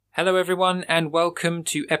Hello everyone and welcome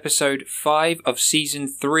to episode 5 of season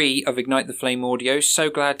 3 of Ignite the Flame Audio.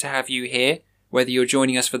 So glad to have you here, whether you're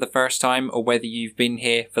joining us for the first time or whether you've been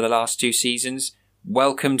here for the last 2 seasons.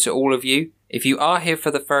 Welcome to all of you. If you are here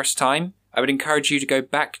for the first time, I would encourage you to go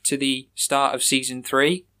back to the start of season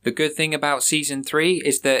 3. The good thing about season 3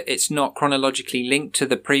 is that it's not chronologically linked to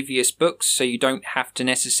the previous books, so you don't have to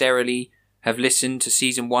necessarily have listened to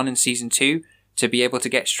season 1 and season 2 to be able to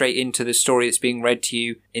get straight into the story that's being read to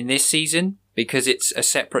you in this season, because it's a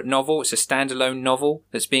separate novel, it's a standalone novel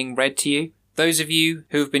that's being read to you. Those of you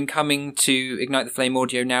who have been coming to Ignite the Flame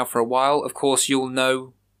Audio now for a while, of course you'll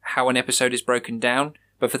know how an episode is broken down.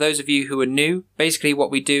 But for those of you who are new, basically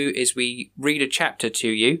what we do is we read a chapter to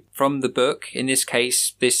you from the book, in this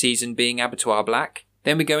case, this season being Abattoir Black.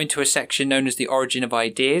 Then we go into a section known as the Origin of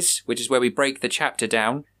Ideas, which is where we break the chapter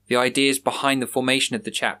down, the ideas behind the formation of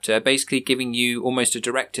the chapter, basically giving you almost a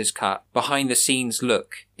director's cut, behind the scenes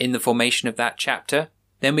look in the formation of that chapter.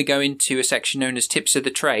 Then we go into a section known as Tips of the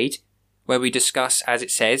Trade, where we discuss, as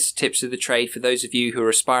it says, tips of the trade for those of you who are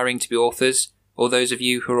aspiring to be authors, or those of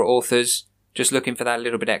you who are authors just looking for that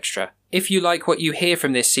little bit extra. If you like what you hear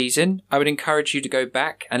from this season, I would encourage you to go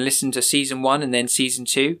back and listen to season 1 and then season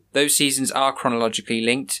 2. Those seasons are chronologically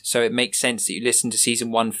linked, so it makes sense that you listen to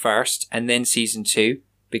season 1 first and then season 2,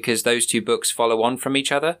 because those 2 books follow on from each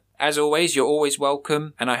other. As always, you're always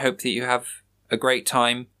welcome, and I hope that you have a great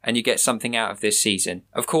time and you get something out of this season.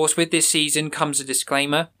 Of course, with this season comes a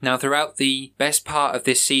disclaimer. Now, throughout the best part of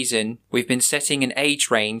this season, we've been setting an age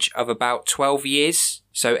range of about 12 years.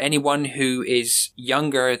 So anyone who is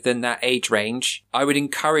younger than that age range, I would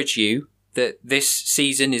encourage you that this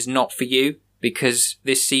season is not for you, because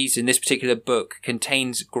this season, this particular book,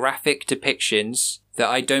 contains graphic depictions that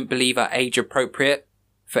I don't believe are age appropriate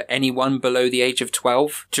for anyone below the age of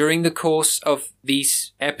 12. During the course of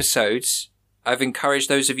these episodes, I've encouraged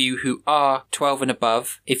those of you who are 12 and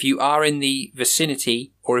above, if you are in the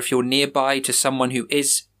vicinity or if you're nearby to someone who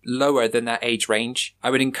is lower than that age range, I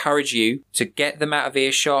would encourage you to get them out of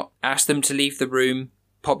earshot, ask them to leave the room,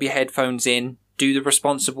 pop your headphones in, do the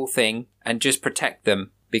responsible thing, and just protect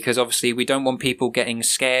them. Because obviously we don't want people getting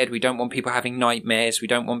scared, we don't want people having nightmares, we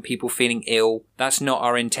don't want people feeling ill. That's not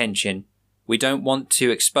our intention. We don't want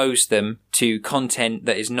to expose them to content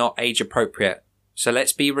that is not age appropriate. So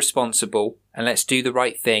let's be responsible and let's do the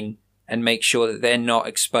right thing and make sure that they're not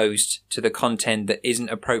exposed to the content that isn't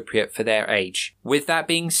appropriate for their age. With that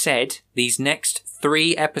being said, these next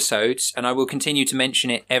 3 episodes, and I will continue to mention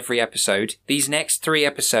it every episode, these next 3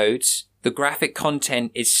 episodes, the graphic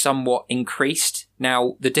content is somewhat increased.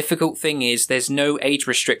 Now, the difficult thing is there's no age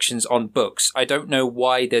restrictions on books. I don't know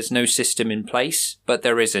why there's no system in place, but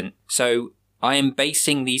there isn't. So I am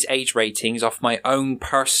basing these age ratings off my own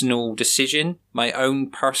personal decision, my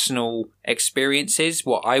own personal experiences,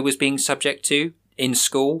 what I was being subject to in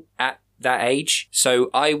school at that age.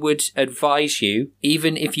 So I would advise you,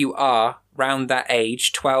 even if you are around that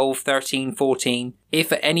age, 12, 13, 14,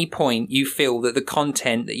 if at any point you feel that the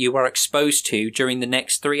content that you are exposed to during the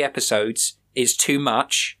next 3 episodes is too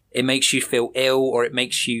much, it makes you feel ill or it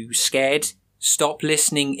makes you scared, stop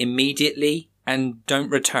listening immediately and don't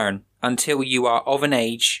return until you are of an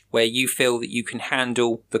age where you feel that you can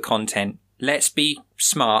handle the content. Let's be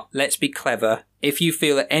smart, let's be clever. If you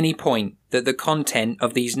feel at any point that the content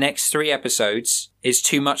of these next 3 episodes is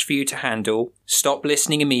too much for you to handle, stop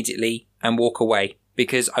listening immediately and walk away.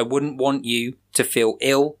 Because I wouldn't want you to feel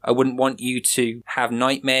ill, I wouldn't want you to have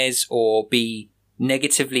nightmares or be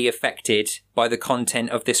negatively affected by the content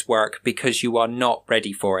of this work because you are not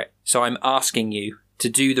ready for it. So I'm asking you to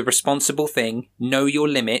do the responsible thing, know your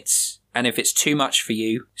limits, and if it's too much for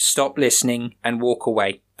you, stop listening and walk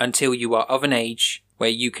away until you are of an age where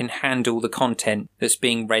you can handle the content that's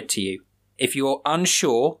being read to you. If you're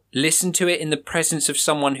unsure, listen to it in the presence of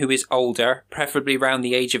someone who is older, preferably around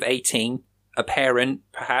the age of 18, a parent,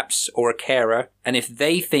 perhaps, or a carer, and if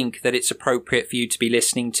they think that it's appropriate for you to be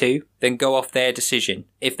listening to, then go off their decision.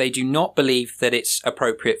 If they do not believe that it's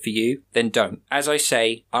appropriate for you, then don't. As I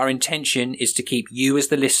say, our intention is to keep you as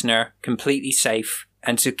the listener completely safe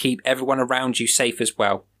and to keep everyone around you safe as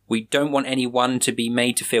well. We don't want anyone to be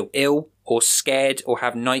made to feel ill or scared or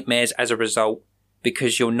have nightmares as a result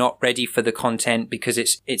because you're not ready for the content, because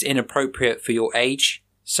it's inappropriate for your age.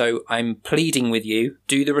 So I'm pleading with you,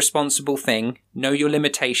 do the responsible thing, know your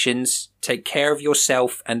limitations, take care of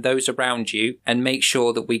yourself and those around you, and make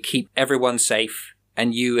sure that we keep everyone safe,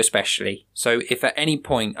 and you especially. So if at any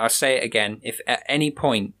point, I'll say it again, if at any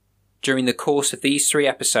point during the course of these 3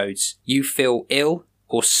 episodes you feel ill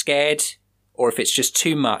or scared, or if it's just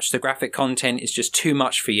too much, the graphic content is just too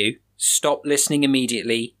much for you, stop listening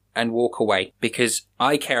immediately and walk away, because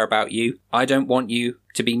I care about you. I don't want you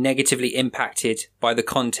to be negatively impacted by the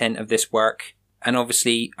content of this work. And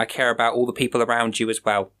obviously, I care about all the people around you as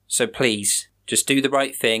well. So please, just do the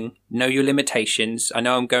right thing. Know your limitations. I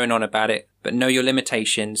know I'm going on about it, but know your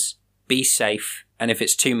limitations. Be safe. And if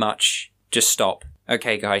it's too much, just stop.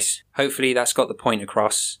 Okay, guys. Hopefully that's got the point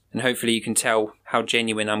across. And hopefully you can tell how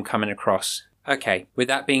genuine I'm coming across. Okay, with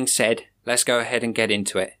that being said, let's go ahead and get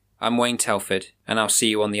into it. I'm Wayne Telford, and I'll see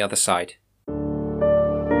you on the other side.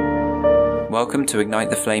 Welcome to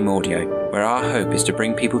Ignite the Flame Audio, where our hope is to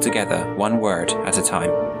bring people together one word at a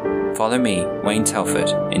time. Follow me, Wayne Telford,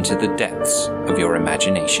 into the depths of your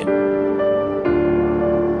imagination.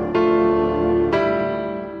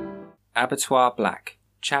 Abattoir Black,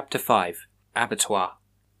 Chapter 5, Abattoir.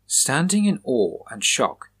 Standing in awe and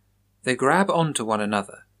shock, they grab onto one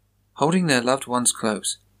another, holding their loved ones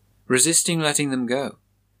close, resisting letting them go,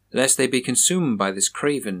 lest they be consumed by this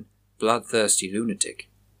craven, bloodthirsty lunatic.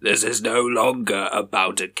 "This is no longer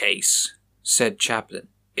about a case," said Chaplin.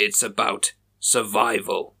 "It's about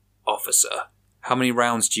survival, officer." "How many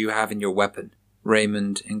rounds do you have in your weapon?"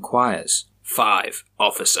 Raymond inquires. 5,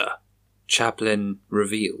 officer. Chaplin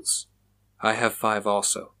reveals. "I have 5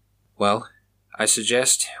 also." "Well, I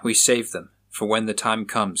suggest we save them for when the time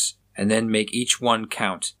comes, and then make each one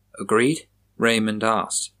count. Agreed?" Raymond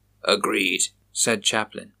asked. "Agreed," said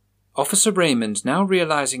Chaplin. Officer Raymond, now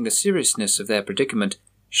realizing the seriousness of their predicament,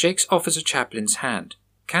 shakes Officer Chaplin's hand,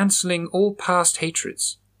 cancelling all past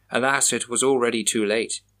hatreds. Alas, it was already too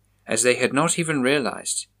late, as they had not even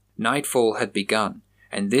realized. Nightfall had begun,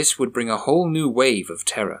 and this would bring a whole new wave of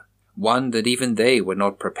terror, one that even they were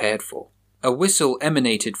not prepared for. A whistle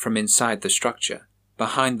emanated from inside the structure,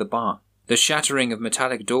 behind the barn. The shattering of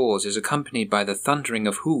metallic doors is accompanied by the thundering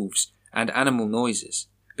of hooves and animal noises,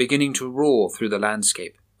 beginning to roar through the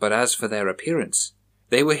landscape. But as for their appearance,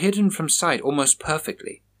 they were hidden from sight almost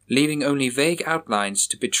perfectly, leaving only vague outlines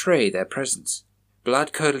to betray their presence.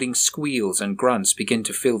 Blood-curdling squeals and grunts begin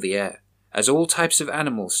to fill the air, as all types of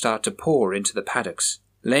animals start to pour into the paddocks,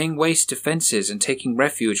 laying waste to fences and taking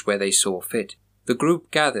refuge where they saw fit. The group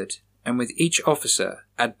gathered, and with each officer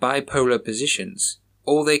at bipolar positions,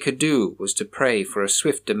 all they could do was to pray for a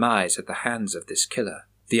swift demise at the hands of this killer.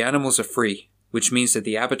 "The animals are free, which means that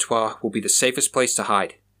the abattoir will be the safest place to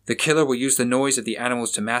hide. The killer will use the noise of the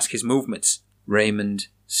animals to mask his movements," Raymond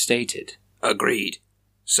stated. "Agreed.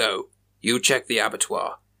 So, you check the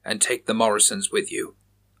abattoir, and take the Morrisons with you,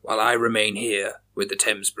 while I remain here with the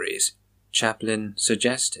Thamesburys," Chaplin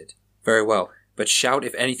suggested. "Very well, but shout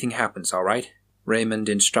if anything happens, all right?" Raymond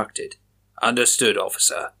instructed. "Understood,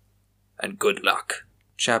 officer. And good luck,"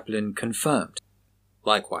 Chaplin confirmed.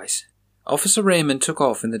 Likewise. Officer Raymond took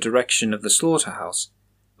off in the direction of the slaughterhouse,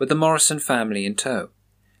 with the Morrison family in tow,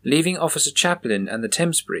 leaving Officer Chaplin and the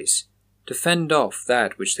Thamesburys to fend off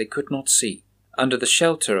that which they could not see, under the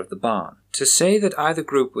shelter of the barn. To say that either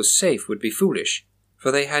group was safe would be foolish,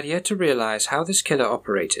 for they had yet to realize how this killer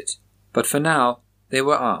operated. But for now, they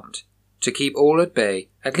were armed, to keep all at bay,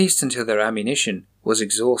 at least until their ammunition was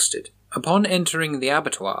exhausted. Upon entering the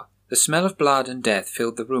abattoir, the smell of blood and death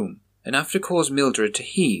filled the room, enough to cause Mildred to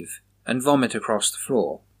heave and vomit across the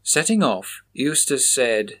floor. Setting off, Eustace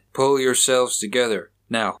said, "Pull yourselves together.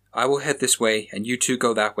 Now, I will head this way, and you two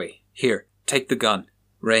go that way. Here, take the gun,"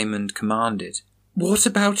 Raymond commanded. "What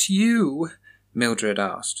about you?" Mildred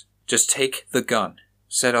asked. "Just take the gun,"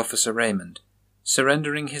 said Officer Raymond,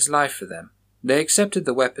 surrendering his life for them. They accepted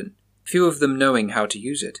the weapon, few of them knowing how to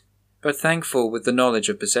use it, but thankful with the knowledge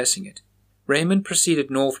of possessing it. Raymond proceeded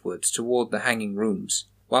northwards toward the hanging rooms,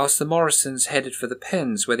 whilst the Morrisons headed for the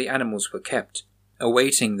pens where the animals were kept,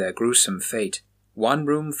 awaiting their gruesome fate. One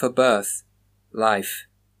room for birth, life,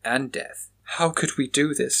 and death. "How could we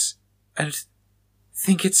do this? And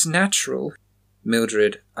think it's natural?"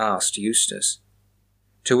 Mildred asked Eustace.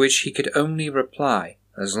 To which he could only reply,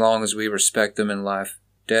 "As long as we respect them in life,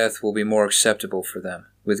 death will be more acceptable for them,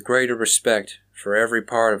 with greater respect for every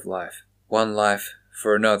part of life. One life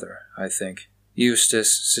for another, I think,"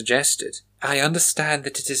 Eustace suggested. "I understand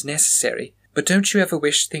that it is necessary, but don't you ever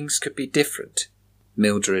wish things could be different?"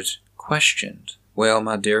 Mildred questioned. "Well,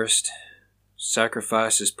 my dearest,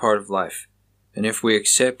 sacrifice is part of life, and if we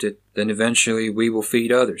accept it, then eventually we will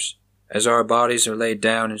feed others, as our bodies are laid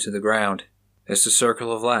down into the ground. It's the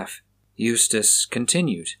circle of life," Eustace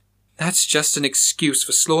continued. "That's just an excuse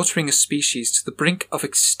for slaughtering a species to the brink of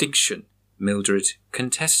extinction," Mildred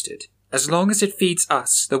contested. "As long as it feeds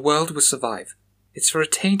us, the world will survive. It's for a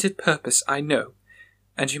tainted purpose, I know,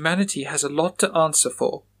 and humanity has a lot to answer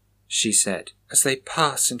for," she said, as they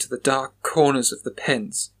pass into the dark corners of the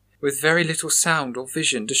pens, with very little sound or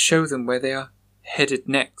vision to show them where they are headed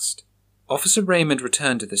next. Officer Raymond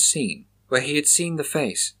returned to the scene, where he had seen the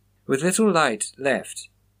face, with little light left,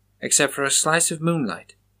 except for a slice of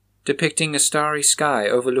moonlight, depicting a starry sky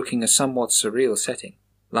overlooking a somewhat surreal setting.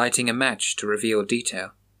 Lighting a match to reveal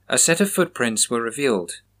detail. A set of footprints were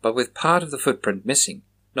revealed, but with part of the footprint missing,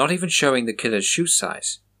 not even showing the killer's shoe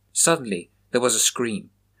size. Suddenly, there was a scream,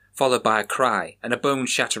 followed by a cry and a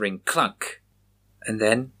bone-shattering clunk. And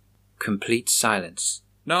then, complete silence.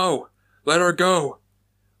 "No! Let her go!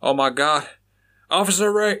 Oh my God!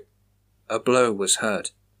 Officer Ray!" A blow was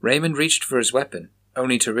heard. Raymond reached for his weapon,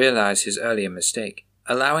 only to realize his earlier mistake,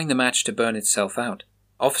 allowing the match to burn itself out.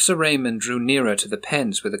 Officer Raymond drew nearer to the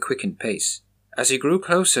pens with a quickened pace. As he grew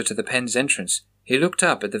closer to the pen's entrance, he looked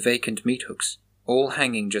up at the vacant meat hooks, all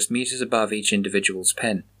hanging just meters above each individual's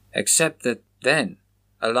pen, except that then,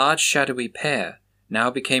 a large shadowy pair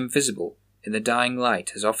now became visible in the dying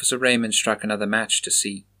light as Officer Raymond struck another match to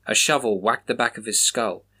see. A shovel whacked the back of his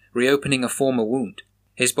skull, reopening a former wound.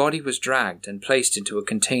 His body was dragged and placed into a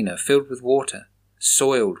container filled with water,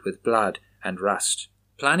 soiled with blood and rust,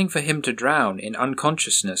 planning for him to drown in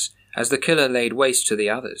unconsciousness as the killer laid waste to the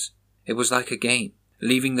others. It was like a game,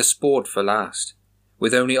 leaving the sport for last,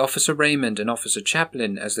 with only Officer Raymond and Officer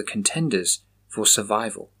Chaplin as the contenders for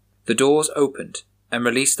survival. The doors opened and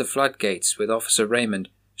released the floodgates, with Officer Raymond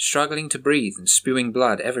struggling to breathe and spewing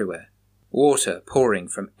blood everywhere, water pouring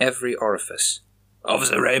from every orifice.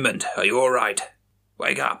 "Officer Raymond, are you all right?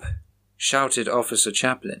 Wake up!" shouted Officer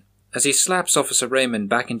Chaplin, as he slaps Officer Raymond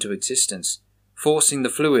back into existence, forcing the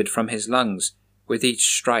fluid from his lungs with each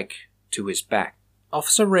strike to his back.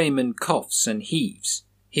 Officer Raymond coughs and heaves.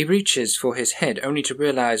 He reaches for his head only to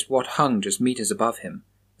realize what hung just meters above him,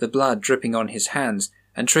 the blood dripping on his hands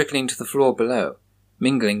and trickling to the floor below,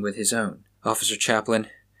 mingling with his own. "Officer Chaplin,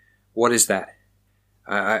 what is that?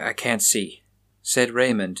 I can't see," said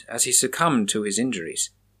Raymond as he succumbed to his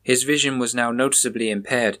injuries. His vision was now noticeably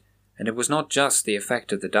impaired, and it was not just the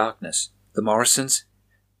effect of the darkness. "The Morrisons?"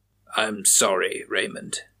 "I'm sorry,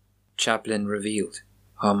 Raymond," Chaplin revealed.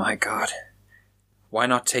 "Oh my God. Why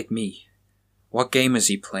not take me? What game is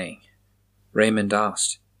he playing?" Raymond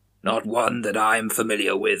asked. "Not one that I'm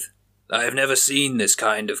familiar with. I have never seen this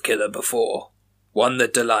kind of killer before. One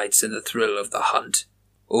that delights in the thrill of the hunt,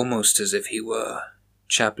 almost as if he were,"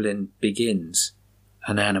 Chaplin begins,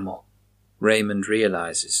 "an animal." Raymond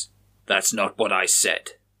realizes. "That's not what I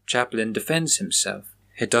said." Chaplin defends himself.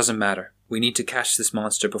 "It doesn't matter. We need to catch this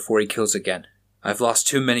monster before he kills again. I've lost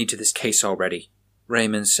too many to this case already,"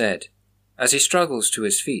 Raymond said, as he struggles to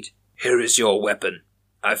his feet. "Here is your weapon.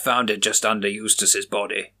 I found it just under Eustace's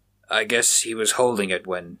body. I guess he was holding it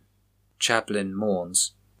when—" Chaplin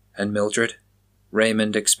mourns. "And Mildred?"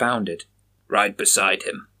 Raymond expounded. "Right beside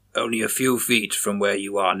him, only a few feet from where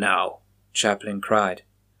you are now," Chaplin cried.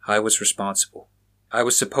 "I was responsible. I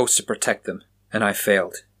was supposed to protect them, and I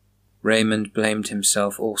failed." Raymond blamed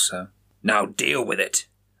himself also. "Now deal with it.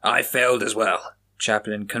 I failed as well."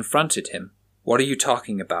 Chaplin confronted him. "What are you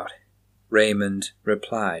talking about?" Raymond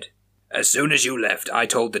replied. "As soon as you left, I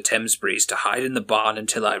told the Thamesbury's to hide in the barn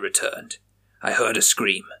until I returned. I heard a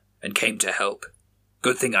scream and came to help.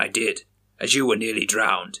 Good thing I did, as you were nearly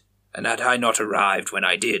drowned, and had I not arrived when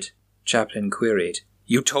I did," Chaplin queried.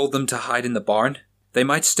 "You told them to hide in the barn? They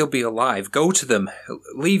might still be alive. Go to them.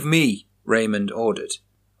 Leave me," Raymond ordered.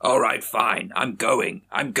 "All right, fine. I'm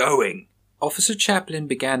going. Officer Chaplin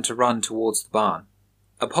began to run towards the barn.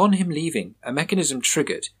 Upon him leaving, a mechanism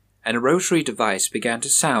triggered, and a rotary device began to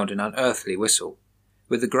sound an unearthly whistle,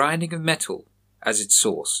 with the grinding of metal as its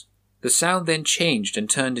source. The sound then changed and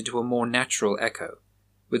turned into a more natural echo,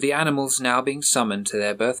 with the animals now being summoned to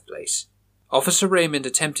their birthplace. Officer Raymond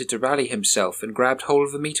attempted to rally himself and grabbed hold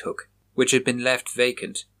of a meat hook, which had been left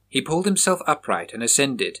vacant. He pulled himself upright and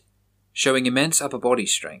ascended, showing immense upper body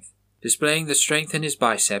strength, displaying the strength in his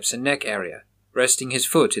biceps and neck area, resting his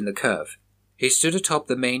foot in the curve. He stood atop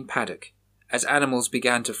the main paddock, as animals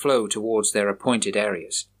began to flow towards their appointed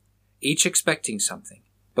areas, each expecting something.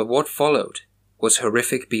 But what followed was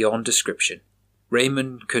horrific beyond description.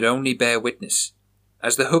 Raymond could only bear witness,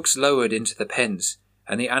 as the hooks lowered into the pens,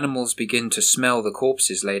 and the animals began to smell the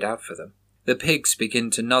corpses laid out for them. The pigs began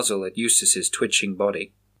to nuzzle at Eustace's twitching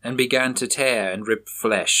body, and began to tear and rip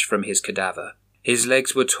flesh from his cadaver. His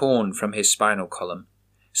legs were torn from his spinal column,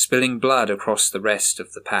 spilling blood across the rest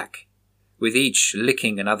of the pack, with each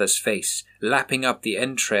licking another's face, lapping up the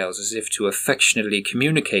entrails as if to affectionately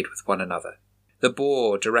communicate with one another. The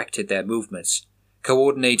boar directed their movements,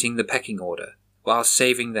 coordinating the pecking order, while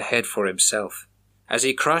saving the head for himself, as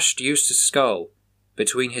he crushed Eustace's skull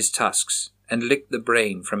between his tusks and licked the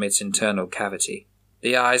brain from its internal cavity.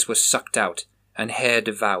 The eyes were sucked out and hair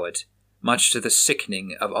devoured, much to the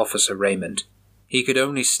sickening of Officer Raymond. He could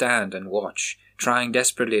only stand and watch, trying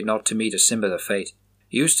desperately not to meet a similar fate.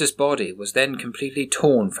 Eustace's body was then completely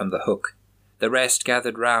torn from the hook. The rest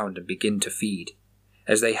gathered round and began to feed,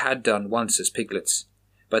 as they had done once as piglets.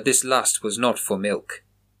 But this lust was not for milk,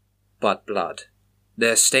 but blood.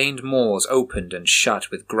 Their stained maws opened and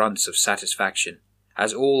shut with grunts of satisfaction,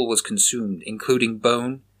 as all was consumed, including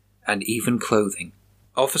bone and even clothing.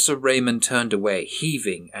 Officer Raymond turned away,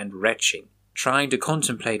 heaving and retching, trying to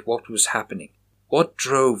contemplate what was happening. What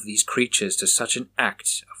drove these creatures to such an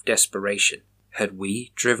act of desperation? Had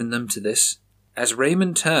we driven them to this? As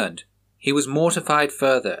Raymond turned, he was mortified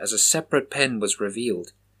further as a separate pen was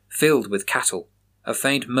revealed, filled with cattle. A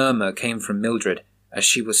faint murmur came from Mildred as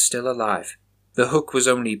she was still alive. The hook was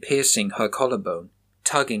only piercing her collarbone,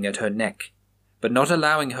 tugging at her neck, but not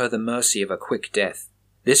allowing her the mercy of a quick death.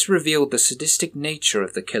 This revealed the sadistic nature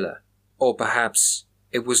of the killer, or perhaps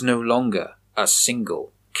it was no longer a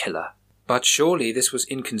single killer. But surely this was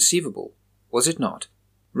inconceivable, was it not?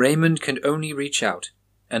 Raymond could only reach out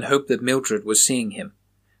and hope that Mildred was seeing him,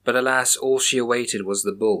 but alas, all she awaited was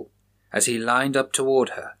the bull, as he lined up toward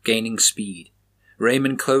her, gaining speed.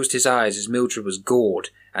 Raymond closed his eyes as Mildred was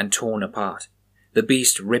gored and torn apart. The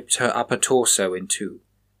beast ripped her upper torso in two.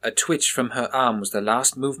 A twitch from her arm was the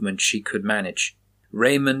last movement she could manage.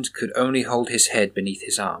 Raymond could only hold his head beneath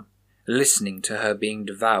his arm, listening to her being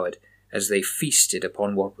devoured as they feasted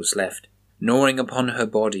upon what was left, gnawing upon her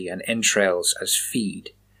body and entrails as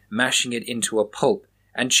feed, mashing it into a pulp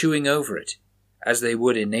and chewing over it, as they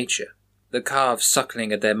would in nature, the calves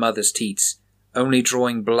suckling at their mother's teats, only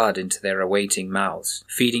drawing blood into their awaiting mouths,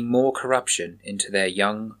 feeding more corruption into their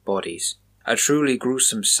young bodies. A truly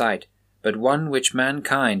gruesome sight, but one which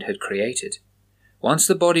mankind had created. Once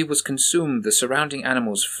the body was consumed, the surrounding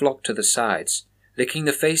animals flocked to the sides, licking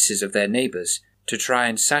the faces of their neighbours to try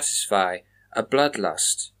and satisfy a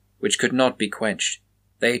bloodlust which could not be quenched.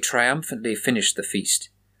 They triumphantly finished the feast,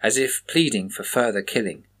 as if pleading for further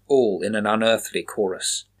killing, all in an unearthly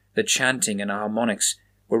chorus. The chanting and harmonics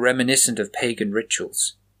were reminiscent of pagan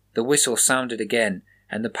rituals. The whistle sounded again,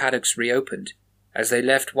 and the paddocks reopened, as they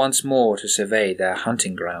left once more to survey their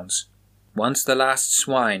hunting grounds. Once the last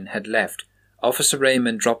swine had left, Officer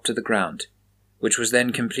Raymond dropped to the ground, which was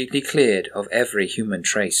then completely cleared of every human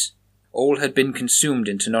trace. All had been consumed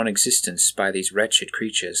into non-existence by these wretched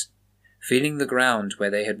creatures. Feeling the ground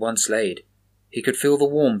where they had once laid, he could feel the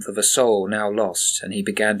warmth of a soul now lost, and he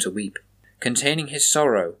began to weep, containing his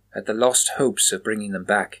sorrow at the lost hopes of bringing them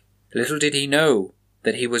back. Little did he know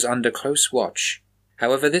that he was under close watch.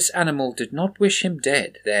 However, this animal did not wish him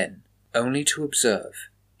dead then, only to observe.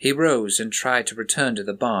 He rose and tried to return to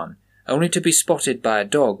the barn, only to be spotted by a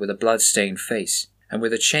dog with a blood-stained face, and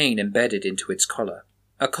with a chain embedded into its collar.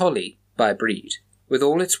 A collie, by breed, with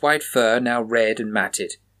all its white fur now red and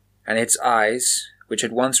matted, and its eyes, which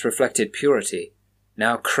had once reflected purity,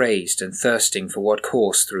 now crazed and thirsting for what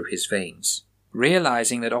coursed through his veins.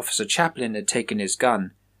 Realizing that Officer Chaplin had taken his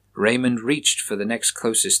gun, Raymond reached for the next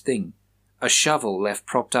closest thing, a shovel left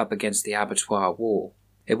propped up against the abattoir wall.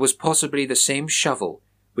 It was possibly the same shovel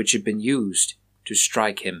which had been used to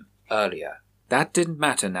strike him earlier. That didn't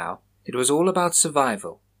matter now. It was all about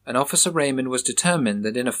survival, and Officer Raymond was determined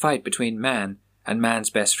that in a fight between man and man's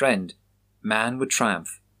best friend, man would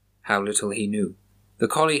triumph. How little he knew. The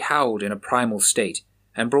collie howled in a primal state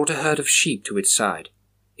and brought a herd of sheep to its side,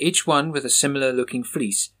 each one with a similar-looking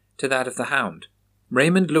fleece to that of the hound.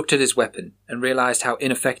 Raymond looked at his weapon and realized how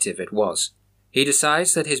ineffective it was. He decided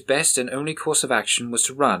that his best and only course of action was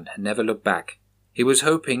to run and never look back. He was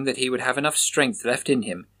hoping that he would have enough strength left in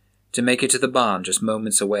him to make it to the barn just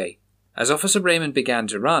moments away. As Officer Raymond began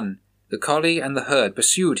to run, the collie and the herd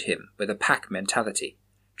pursued him with a pack mentality,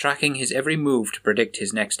 tracking his every move to predict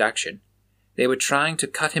his next action. They were trying to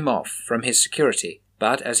cut him off from his security,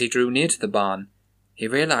 but as he drew near to the barn, he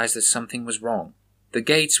realized that something was wrong. The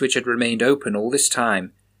gates, which had remained open all this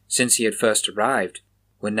time since he had first arrived,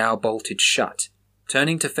 were now bolted shut.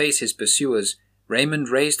 Turning to face his pursuers, Raymond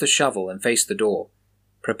raised the shovel and faced the door,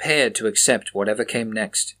 prepared to accept whatever came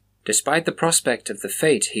next. Despite the prospect of the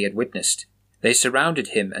fate he had witnessed, they surrounded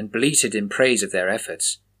him and bleated in praise of their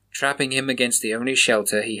efforts, trapping him against the only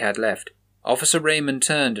shelter he had left. Officer Raymond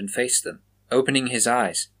turned and faced them, opening his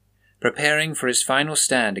eyes, preparing for his final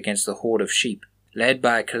stand against the horde of sheep, led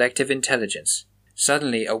by a collective intelligence.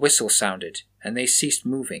 Suddenly a whistle sounded, and they ceased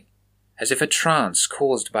moving, as if a trance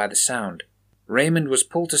caused by the sound. Raymond was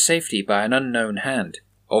pulled to safety by an unknown hand.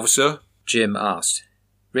 "Officer?" Jim asked,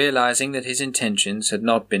 realizing that his intentions had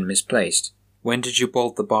not been misplaced. "When did you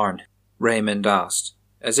bolt the barn?" Raymond asked,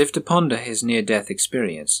 as if to ponder his near-death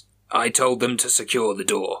experience. "I told them to secure the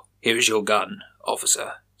door. Here's your gun,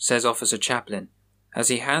 officer, says Officer Chaplin, as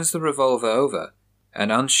he hands the revolver over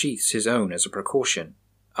and unsheaths his own as a precaution,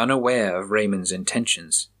 unaware of Raymond's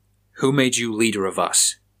intentions. Who made you leader of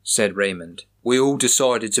us? Said Raymond. We all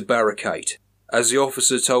decided to barricade, as the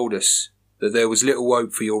officer told us that there was little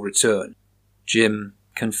hope for your return. Jim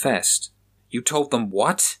confessed. You told them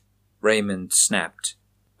what? Raymond snapped.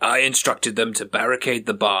 I instructed them to barricade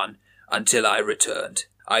the barn until I returned.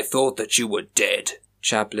 I thought that you were dead,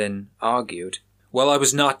 Chaplin argued. Well, I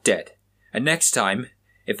was not dead. And next time,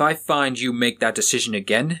 if I find you make that decision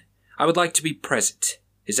again, I would like to be present.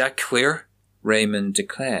 Is that clear? Raymond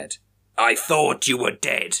declared. I thought you were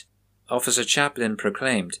dead, Officer Chaplin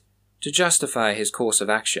proclaimed, to justify his course of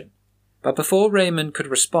action. But before Raymond could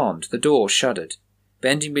respond, the door shuddered,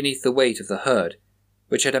 bending beneath the weight of the herd,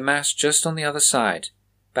 which had amassed just on the other side,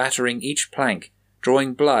 battering each plank,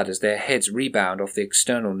 drawing blood as their heads rebound off the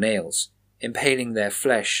external nails, impaling their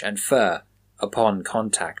flesh and fur upon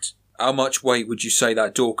contact. How much weight would you say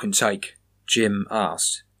that door can take? Jim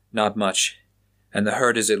asked. Not much. And the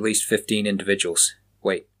herd is at least 15 individuals.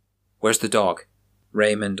 Wait, where's the dog?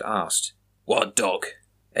 Raymond asked. What dog?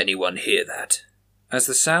 Anyone hear that? As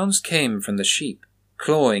the sounds came from the sheep,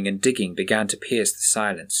 clawing and digging began to pierce the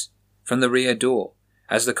silence. From the rear door,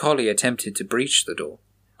 as the collie attempted to breach the door.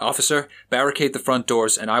 Officer, barricade the front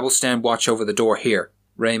doors and I will stand watch over the door here,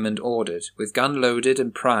 Raymond ordered, with gun loaded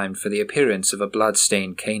and primed for the appearance of a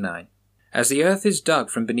blood-stained canine. As the earth is dug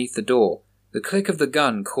from beneath the door, the click of the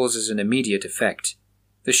gun causes an immediate effect.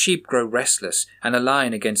 The sheep grow restless and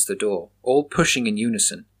align against the door, all pushing in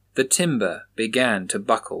unison. The timber began to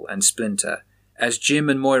buckle and splinter, as Jim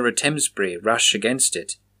and Moira Temsbury rush against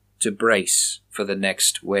it, to brace for the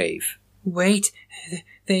next wave. Wait,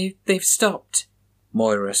 they've stopped,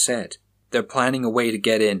 Moira said. They're planning a way to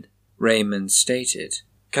get in, Raymond stated.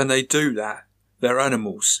 Can they do that? They're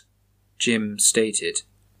animals, Jim stated.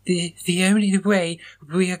 The only way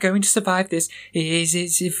we are going to survive this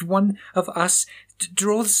is if one of us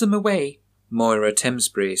draws them away, Moira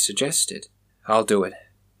Temsbury suggested. I'll do it,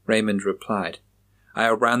 Raymond replied. I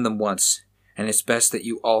outran them once, and it's best that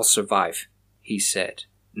you all survive, he said.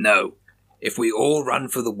 No. If we all run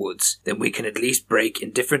for the woods, then we can at least break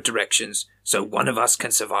in different directions so one of us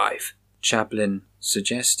can survive, Chaplin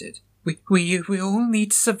suggested. We all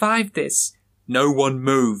need to survive this. No one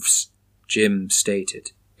moves, Jim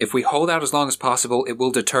stated. If we hold out as long as possible, it will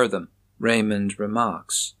deter them, Raymond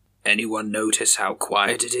remarks. Anyone notice how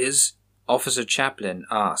quiet it is? Officer Chaplin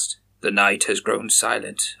asked. The night has grown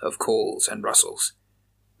silent of calls and rustles.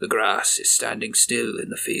 The grass is standing still in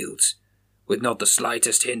the fields, with not the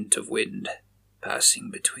slightest hint of wind passing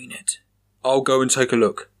between it. I'll go and take a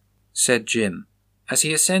look, said Jim. As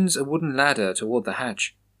he ascends a wooden ladder toward the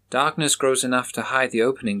hatch, darkness grows enough to hide the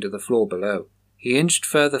opening to the floor below. He inched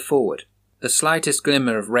further forward. The slightest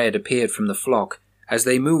glimmer of red appeared from the flock as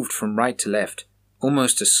they moved from right to left,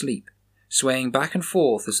 almost asleep, swaying back and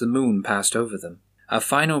forth as the moon passed over them. A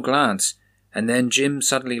final glance, and then Jim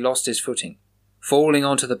suddenly lost his footing, falling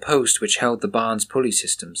onto the post which held the barn's pulley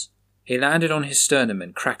systems. He landed on his sternum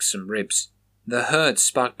and cracked some ribs. The herd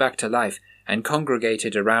sparked back to life and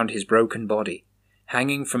congregated around his broken body,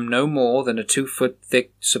 hanging from no more than a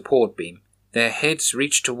 2-foot-thick support beam. Their heads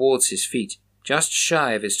reached towards his feet, just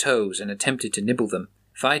shy of his toes, and attempted to nibble them,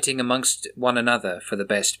 fighting amongst one another for the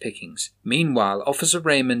best pickings. Meanwhile, Officer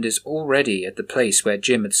Raymond is already at the place where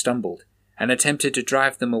Jim had stumbled, and attempted to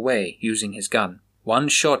drive them away using his gun. One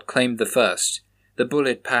shot claimed the first. The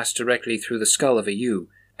bullet passed directly through the skull of a ewe,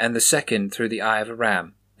 and the second through the eye of a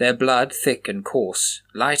ram. Their blood thick and coarse,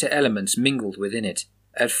 lighter elements mingled within it.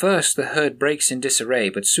 At first the herd breaks in disarray,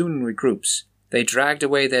 but soon regroups. They dragged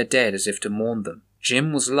away their dead as if to mourn them.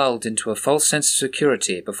 Jim was lulled into a false sense of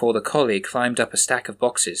security before the collie climbed up a stack of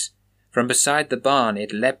boxes. From beside the barn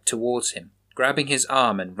it leapt towards him, grabbing his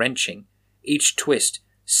arm and wrenching. Each twist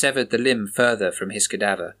severed the limb further from his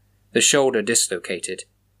cadaver. The shoulder dislocated.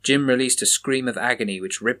 Jim released a scream of agony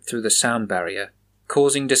which ripped through the sound barrier,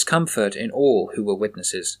 causing discomfort in all who were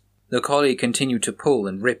witnesses. The collie continued to pull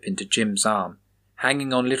and rip into Jim's arm,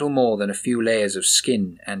 hanging on little more than a few layers of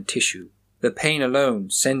skin and tissue. The pain alone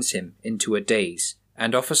sends him into a daze,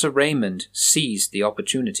 and Officer Raymond seized the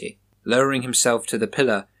opportunity, lowering himself to the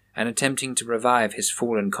pillar and attempting to revive his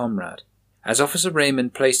fallen comrade. As Officer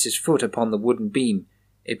Raymond placed his foot upon the wooden beam,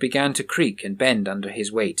 it began to creak and bend under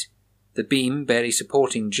his weight, the beam barely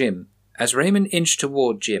supporting Jim. As Raymond inched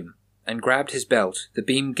toward Jim and grabbed his belt, the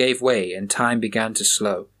beam gave way and time began to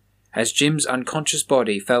slow, as Jim's unconscious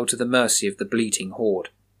body fell to the mercy of the bleating horde.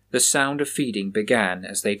 The sound of feeding began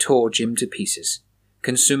as they tore Jim to pieces,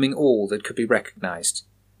 consuming all that could be recognized,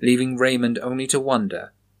 leaving Raymond only to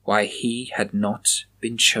wonder why he had not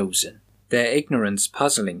been chosen. Their ignorance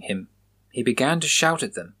puzzling him, he began to shout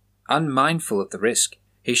at them, unmindful of the risk.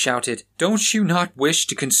 He shouted, "Don't you not wish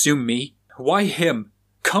to consume me? Why him?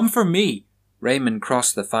 Come for me!" Raymond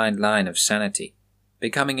crossed the fine line of sanity,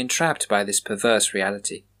 becoming entrapped by this perverse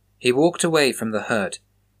reality. He walked away from the herd,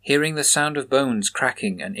 hearing the sound of bones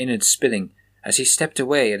cracking and innards spilling as he stepped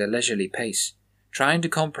away at a leisurely pace, trying to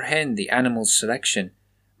comprehend the animal's selection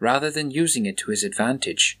rather than using it to his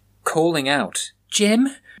advantage, calling out, "Jim?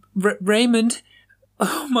 Raymond?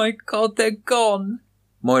 Oh my God, they're gone!"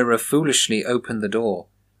 Moira foolishly opened the door.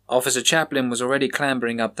 Officer Chaplin was already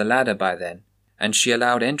clambering up the ladder by then, and she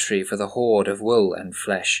allowed entry for the horde of wool and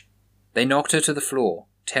flesh. They knocked her to the floor,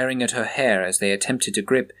 tearing at her hair as they attempted to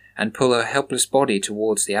grip and pull her helpless body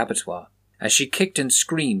towards the abattoir. As she kicked and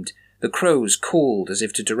screamed, the crows called as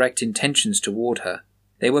if to direct intentions toward her.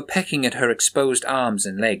 They were pecking at her exposed arms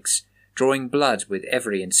and legs, drawing blood with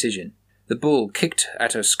every incision. The bull kicked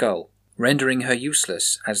at her skull, rendering her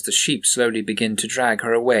useless as the sheep slowly began to drag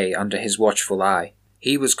her away under his watchful eye.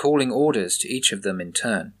 He was calling orders to each of them in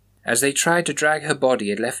turn. As they tried to drag her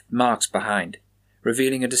body, it left marks behind,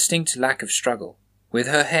 revealing a distinct lack of struggle. With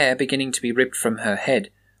her hair beginning to be ripped from her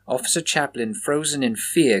head, Officer Chaplin, frozen in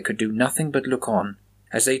fear, could do nothing but look on.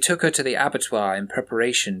 As they took her to the abattoir in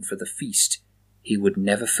preparation for the feast he would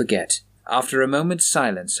never forget. After a moment's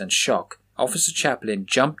silence and shock, Officer Chaplin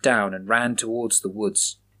jumped down and ran towards the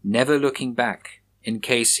woods, never looking back, in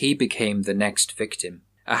case he became the next victim.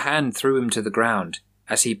 A hand threw him to the ground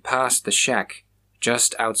as he passed the shack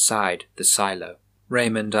just outside the silo.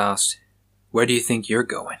 Raymond asked, "Where do you think you're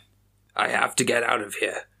going?" "I have to get out of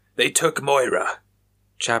here. They took Moira."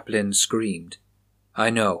 Chaplin screamed. "I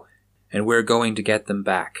know, and we're going to get them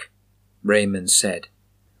back," Raymond said.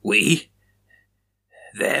 "We?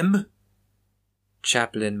 Them?"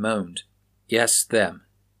 Chaplin moaned. "Yes, them.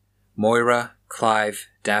 Moira, Clive,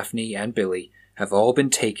 Daphne, and Billy have all been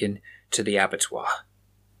taken to the abattoir,"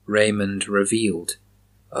 Raymond revealed.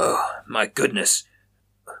 "Oh, my goodness.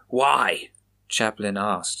 Why?" Chaplin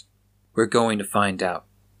asked. "We're going to find out.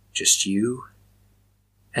 Just you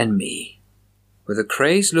and me." With a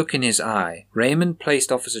crazed look in his eye, Raymond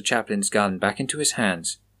placed Officer Chaplin's gun back into his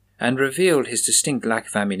hands and revealed his distinct lack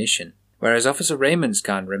of ammunition, whereas Officer Raymond's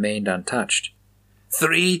gun remained untouched.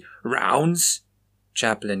 3 rounds?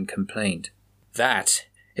 Chaplin complained. "That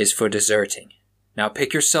is for deserting. Now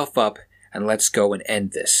pick yourself up and let's go and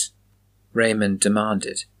end this," Raymond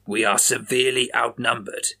demanded. "We are severely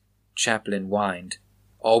outnumbered," Chaplin whined.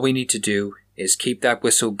 "All we need to do is keep that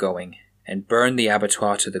whistle going and burn the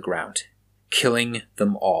abattoir to the ground. Killing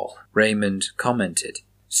them all," Raymond commented.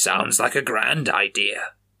 "Sounds like a grand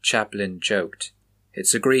idea," Chaplin joked.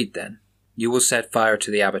 "It's agreed then. You will set fire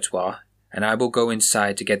to the abattoir, and I will go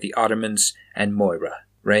inside to get the Ottomans and Moira,"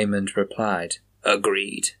 Raymond replied.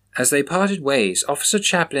 "Agreed." As they parted ways, Officer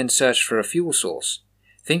Chaplin searched for a fuel source,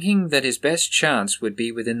 thinking that his best chance would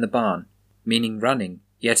be within the barn, meaning running,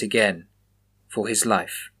 yet again, for his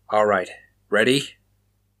life. "All right, ready?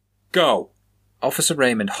 Go!" Officer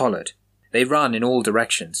Raymond hollered. They ran in all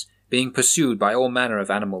directions, being pursued by all manner of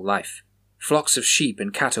animal life. Flocks of sheep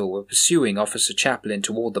and cattle were pursuing Officer Chaplin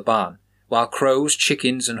toward the barn, while crows,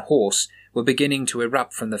 chickens, and horse were beginning to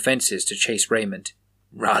erupt from the fences to chase Raymond.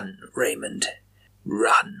 "Run, Raymond,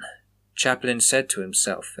 run," Chaplin said to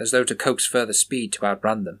himself, as though to coax further speed to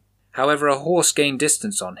outrun them. However, a horse gained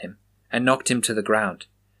distance on him and knocked him to the ground,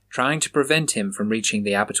 trying to prevent him from reaching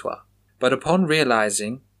the abattoir. But upon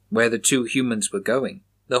realizing where the two humans were going,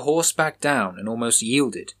 the horse backed down and almost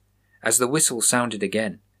yielded. As the whistle sounded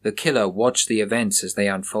again, the killer watched the events as they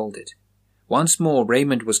unfolded. Once more,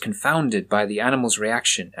 Raymond was confounded by the animal's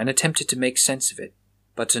reaction and attempted to make sense of it,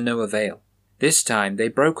 but to no avail. This time, they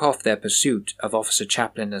broke off their pursuit of Officer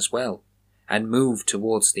Chaplin as well, and moved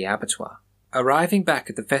towards the abattoir. Arriving back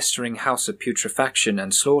at the festering house of putrefaction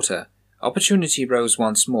and slaughter, opportunity rose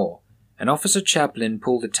once more, and Officer Chaplin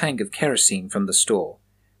pulled a tank of kerosene from the store,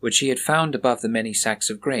 which he had found above the many sacks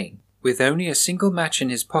of grain. With only a single match in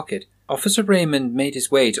his pocket, Officer Raymond made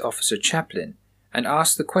his way to Officer Chaplin and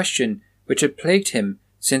asked the question which had plagued him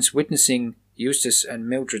since witnessing Eustace and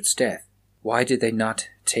Mildred's death. "Why did they not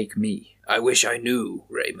take me?" "I wish I knew,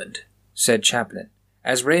 Raymond," said Chaplin.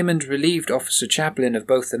 As Raymond relieved Officer Chaplin of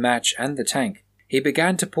both the match and the tank, he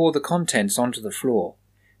began to pour the contents onto the floor,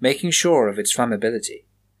 making sure of its flammability.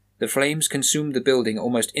 The flames consumed the building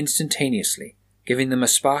almost instantaneously, giving them a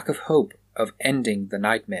spark of hope of ending the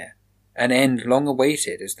nightmare, an end long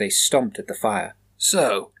awaited as they stomped at the fire.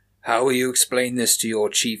 "So, how will you explain this to your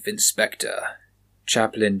chief inspector?"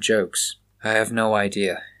 Chaplin jokes. "I have no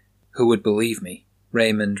idea. Who would believe me?"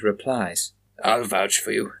 Raymond replies. I'll vouch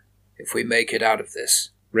for you, if we make it out of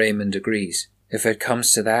this. Raymond agrees. If it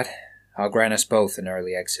comes to that, I'll grant us both an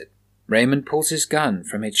early exit. Raymond pulls his gun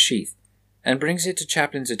from its sheath and brings it to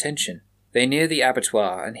Chaplin's attention. They near the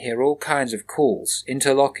abattoir and hear all kinds of calls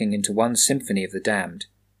interlocking into one symphony of the damned,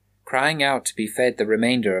 crying out to be fed the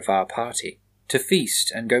remainder of our party, to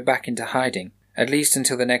feast and go back into hiding, at least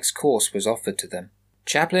until the next course was offered to them.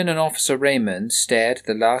 Chaplin and Officer Raymond stared at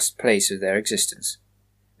the last place of their existence.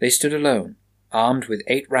 They stood alone, armed with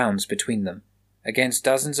 8 rounds between them, against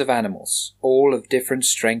dozens of animals, all of different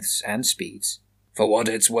strengths and speeds. For what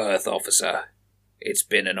it's worth, officer, it's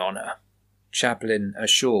been an honor, Chaplin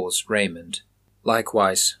assures Raymond.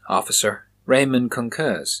 Likewise, officer. Raymond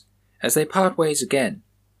concurs. As they part ways again,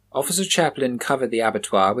 Officer Chaplin covered the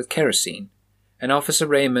abattoir with kerosene, and Officer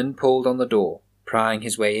Raymond pulled on the door, prying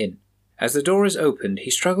his way in. As the door is opened,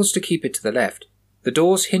 he struggles to keep it to the left. The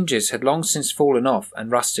door's hinges had long since fallen off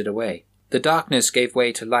and rusted away. The darkness gave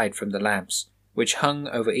way to light from the lamps, which hung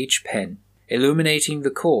over each pen, illuminating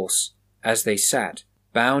the course as they sat,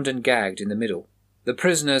 bound and gagged in the middle. The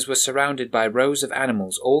prisoners were surrounded by rows of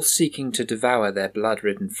animals, all seeking to devour their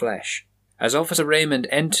blood-ridden flesh. As Officer Raymond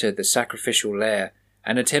entered the sacrificial lair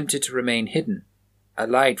and attempted to remain hidden, a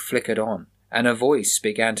light flickered on, and a voice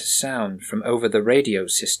began to sound from over the radio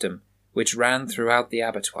system which ran throughout the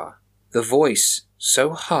abattoir. The voice,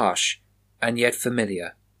 so harsh and yet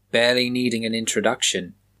familiar, barely needing an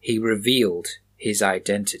introduction, he revealed his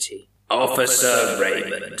identity. Officer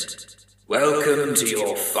Raymond, welcome to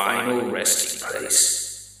your final resting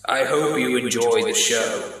place. I hope you enjoy the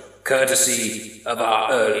show, courtesy of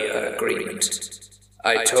our earlier agreement.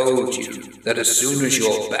 I told you that as soon as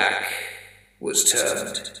your back was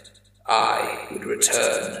turned, I would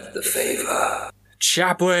return the favor.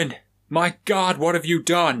 Chaplin! My God, what have you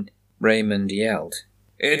done? Raymond yelled.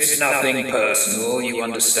 It's nothing personal, you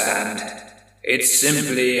understand. It's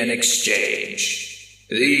simply an exchange.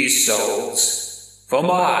 These souls, for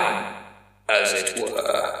mine, as it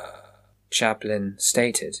were, Chaplin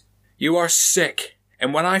stated. You are sick,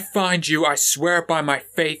 and when I find you, I swear by my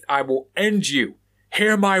faith I will end you.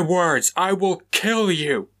 Hear my words, I will kill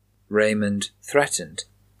you, Raymond threatened.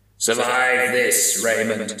 Survive this,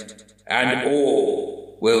 Raymond, and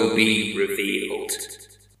all will be revealed,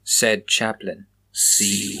 said Chaplin.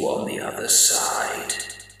 See you on the other side.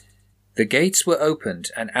 The gates were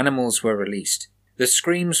opened and animals were released. The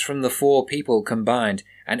screams from the 4 people combined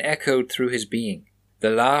and echoed through his being.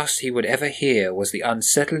 The last he would ever hear was the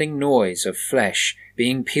unsettling noise of flesh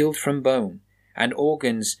being peeled from bone and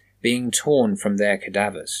organs being torn from their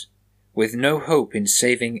cadavers, with no hope in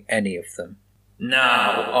saving any of them.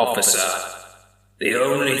 Now, officer, the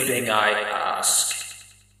only thing I ask,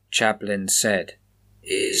 Chaplin said,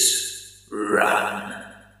 is run.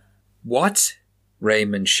 What?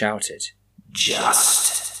 Raymond shouted.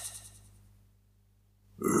 Just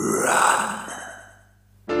run.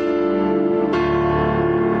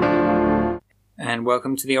 And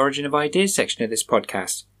welcome to the Origin of Ideas section of this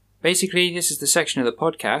podcast. Basically, this is the section of the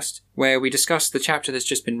podcast where we discuss the chapter that's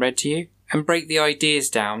just been read to you and break the ideas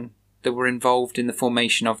down that were involved in the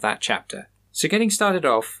formation of that chapter. So getting started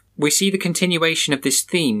off, we see the continuation of this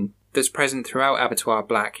theme that's present throughout Abattoir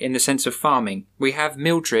Black in the sense of farming. We have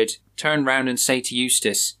Mildred turn round and say to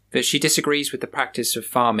Eustace that she disagrees with the practice of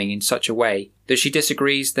farming in such a way that she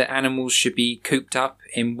disagrees that animals should be cooped up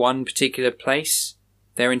in one particular place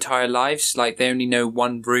their entire lives, like they only know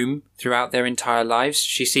one room throughout their entire lives.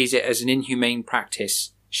 She sees it as an inhumane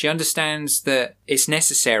practice. She understands that it's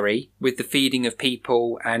necessary with the feeding of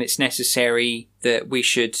people and it's necessary that we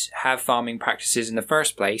should have farming practices in the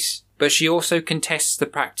first place. But she also contests the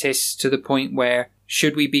practice to the point where,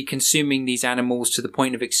 should we be consuming these animals to the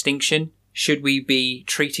point of extinction? Should we be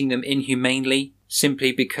treating them inhumanely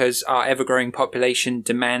simply because our ever-growing population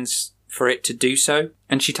demands for it to do so?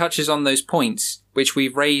 And she touches on those points which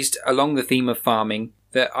we've raised along the theme of farming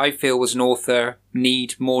that I feel as an author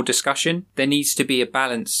need more discussion. There needs to be a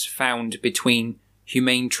balance found between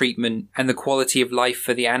humane treatment and the quality of life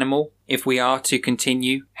for the animal if we are to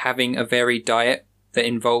continue having a varied diet that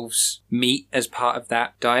involves meat as part of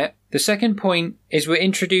that diet. The second point is we're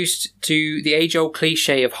introduced to the age-old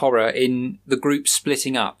cliche of horror in the group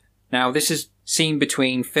splitting up. Now, this is seen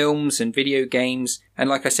between films and video games, and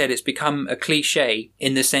like I said, it's become a cliche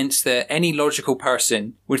in the sense that any logical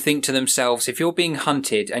person would think to themselves, if you're being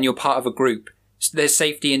hunted and you're part of a group, there's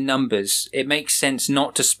safety in numbers. It makes sense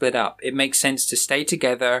not to split up. It makes sense to stay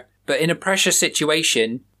together. But in a pressure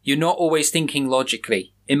situation, you're not always thinking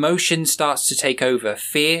logically. Emotion starts to take over.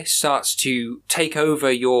 Fear starts to take over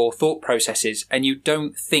your thought processes, and you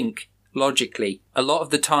don't think logically. A lot of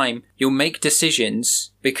the time, you'll make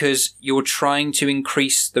decisions because you're trying to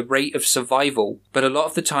increase the rate of survival, but a lot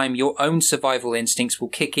of the time your own survival instincts will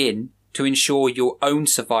kick in to ensure your own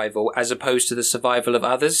survival as opposed to the survival of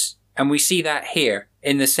others. And we see that here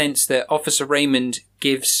in the sense that Officer Raymond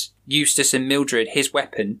gives Eustace and Mildred his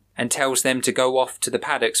weapon and tells them to go off to the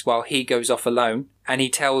paddocks while he goes off alone. And he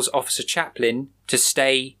tells Officer Chaplin to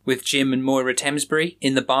stay with Jim and Moira Thamesbury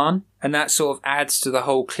in the barn. And that sort of adds to the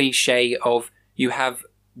whole cliche of you have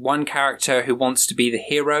one character who wants to be the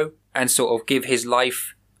hero and sort of give his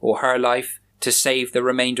life or her life to save the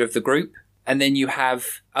remainder of the group. And then you have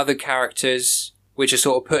other characters which are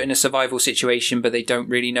sort of put in a survival situation, but they don't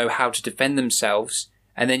really know how to defend themselves.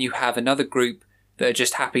 And then you have another group that are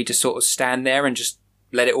just happy to sort of stand there and just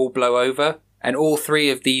let it all blow over. And all three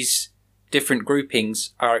of these different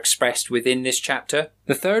groupings are expressed within this chapter.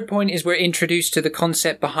 The third point is we're introduced to the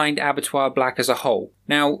concept behind Abattoir Black as a whole.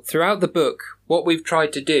 Now, throughout the book, what we've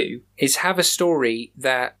tried to do is have a story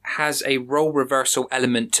that has a role reversal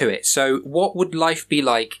element to it. So what would life be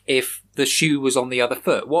like if the shoe was on the other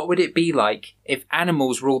foot? What would it be like if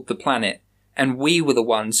animals ruled the planet and we were the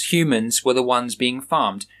ones, humans, were the ones being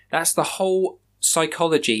farmed? That's the whole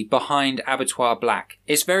psychology behind Abattoir Black.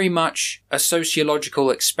 It's very much a sociological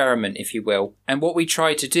experiment, if you will. And what we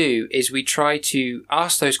try to do is we try to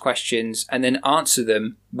ask those questions and then answer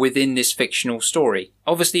them within this fictional story.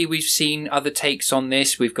 Obviously, we've seen other takes on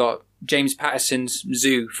this. We've got James Patterson's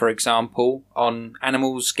Zoo, for example, on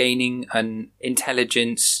animals gaining an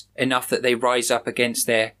intelligence enough that they rise up against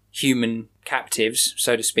their human captives,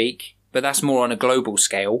 so to speak. But that's more on a global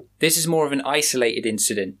scale. This is more of an isolated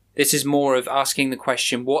incident. This is more of asking the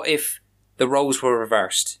question, what if the roles were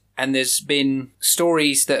reversed? And there's been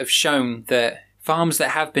stories that have shown that farms that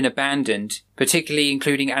have been abandoned, particularly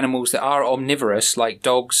including animals that are omnivorous, like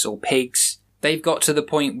dogs or pigs, they've got to the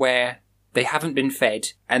point where they haven't been fed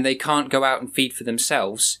and they can't go out and feed for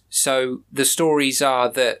themselves. So the stories are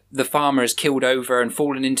that the farmer has killed over and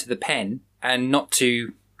fallen into the pen, and not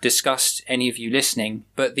to disgust any of you listening,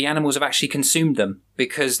 but the animals have actually consumed them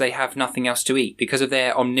because they have nothing else to eat. Because of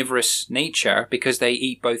their omnivorous nature, because they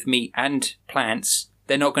eat both meat and plants,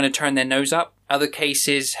 they're not going to turn their nose up. Other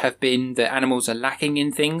cases have been that animals are lacking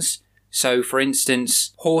in things. So, for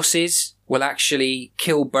instance, horses will actually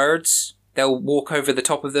kill birds. They'll walk over the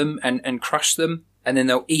top of them and crush them, and then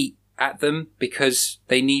they'll eat at them because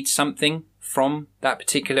they need something from that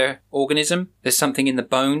particular organism. There's something in the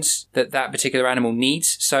bones that that particular animal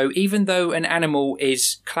needs. So even though an animal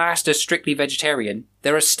is classed as strictly vegetarian,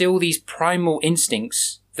 there are still these primal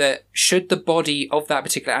instincts that should the body of that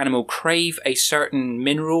particular animal crave a certain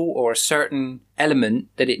mineral or a certain element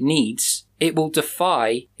that it needs, it will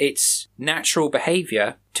defy its natural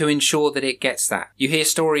behavior to ensure that it gets that. You hear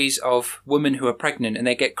stories of women who are pregnant and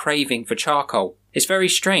they get craving for charcoal. It's very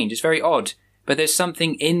strange, it's very odd. But there's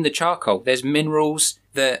something in the charcoal. There's minerals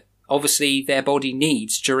that obviously their body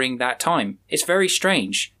needs during that time. It's very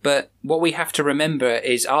strange. But what we have to remember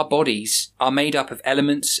is our bodies are made up of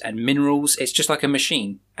elements and minerals. It's just like a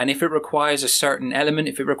machine. And if it requires a certain element,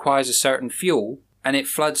 if it requires a certain fuel, and it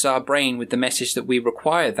floods our brain with the message that we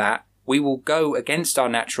require that, we will go against our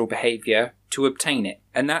natural behaviour to obtain it.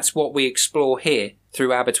 And that's what we explore here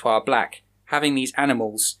through Abattoir Black. Having these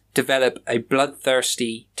animals develop a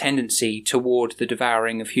bloodthirsty tendency toward the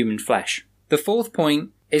devouring of human flesh. The fourth point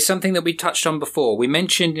is something that we touched on before. We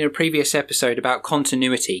mentioned in a previous episode about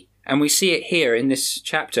continuity, and we see it here in this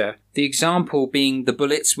chapter, the example being the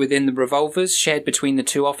bullets within the revolvers shared between the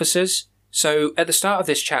two officers. So at the start of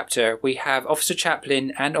this chapter, we have Officer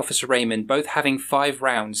Chaplin and Officer Raymond both having 5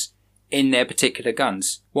 rounds in their particular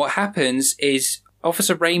guns. What happens is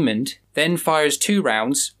Officer Raymond then fires 2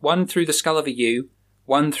 rounds, one through the skull of a ewe,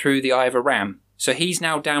 one through the eye of a ram. So he's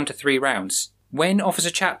now down to 3 rounds. When Officer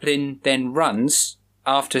Chaplin then runs,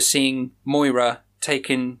 after seeing Moira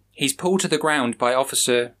taken, he's pulled to the ground by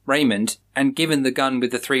Officer Raymond and given the gun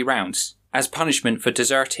with the 3 rounds as punishment for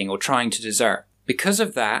deserting or trying to desert. Because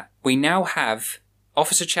of that, we now have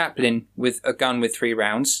Officer Chaplin with a gun with 3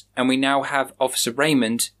 rounds, and we now have Officer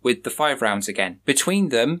Raymond with the 5 rounds again. Between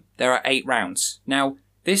them, there are 8 rounds. Now,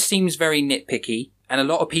 this seems very nitpicky, and a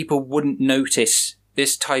lot of people wouldn't notice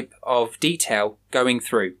this type of detail going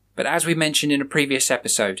through. But as we mentioned in a previous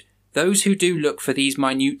episode, those who do look for these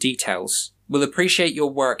minute details will appreciate your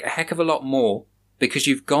work a heck of a lot more because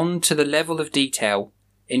you've gone to the level of detail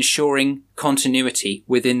ensuring continuity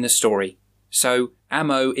within the story. So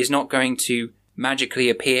ammo is not going to magically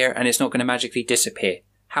appear and it's not going to magically disappear.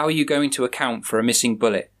 How are you going to account for a missing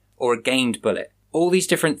bullet or a gained bullet? All these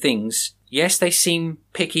different things, yes, they seem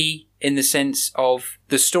picky in the sense of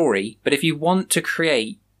the story, but if you want to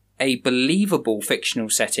create a believable fictional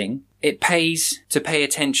setting, it pays to pay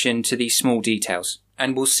attention to these small details.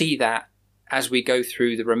 And we'll see that as we go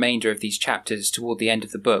through the remainder of these chapters toward the end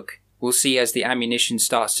of the book. We'll see as the ammunition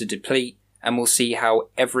starts to deplete, and we'll see how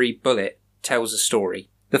every bullet tells a story.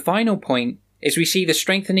 The final point is we see the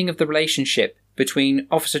strengthening of the relationship between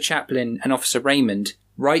Officer Chaplin and Officer Raymond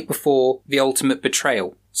right before the ultimate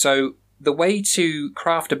betrayal. So the way to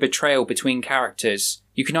craft a betrayal between characters,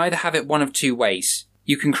 you can either have it one of two ways.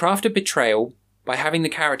 You can craft a betrayal by having the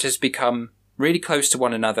characters become really close to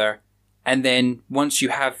one another, and then once you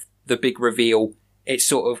have the big reveal, it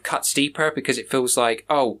sort of cuts deeper because it feels like,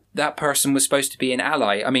 oh, that person was supposed to be an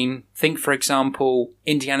ally. I mean, think, for example,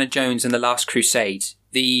 Indiana Jones and the Last Crusade.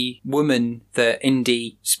 The woman that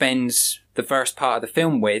Indy spends the first part of the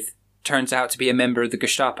film with turns out to be a member of the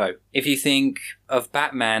Gestapo. If you think of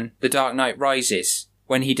Batman, The Dark Knight Rises,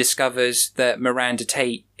 when he discovers that Miranda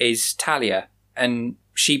Tate is Talia, and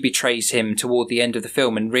she betrays him toward the end of the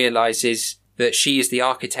film and realizes that she is the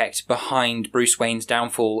architect behind Bruce Wayne's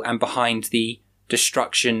downfall and behind the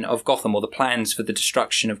destruction of Gotham, or the plans for the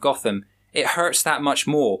destruction of Gotham. It hurts that much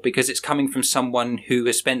more because it's coming from someone who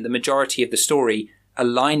has spent the majority of the story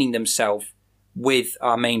aligning themselves with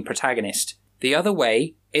our main protagonist. The other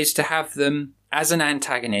way is to have them as an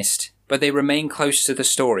antagonist, but they remain close to the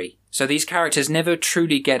story. So these characters never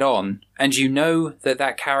truly get on, and you know that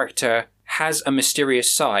that character has a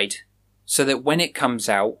mysterious side, so that when it comes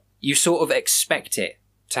out, you sort of expect it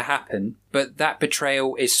to happen, but that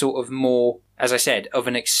betrayal is sort of more, as I said, of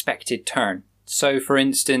an expected turn. So, for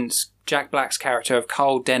instance, Jack Black's character of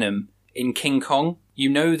Carl Denham in King Kong, you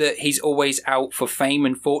know that he's always out for fame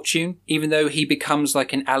and fortune. Even though he becomes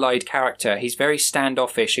like an allied character, he's very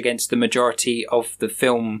standoffish against the majority of the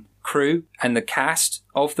film crew and the cast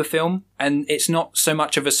of the film. And it's not so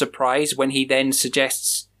much of a surprise when he then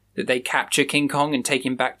suggests that they capture King Kong and take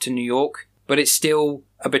him back to New York. But it's still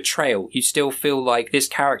a betrayal. You still feel like this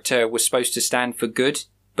character was supposed to stand for good,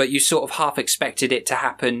 but you sort of half expected it to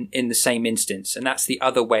happen in the same instance. And that's the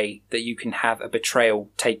other way that you can have a betrayal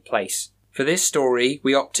take place. For this story,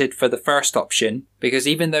 we opted for the first option because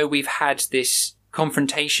even though we've had this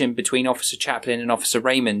confrontation between Officer Chaplin and Officer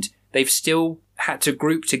Raymond, they've still had to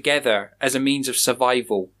group together as a means of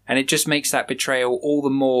survival. And it just makes that betrayal all the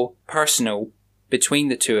more personal between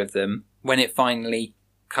the two of them when it finally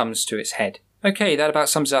comes to its head. Okay, that about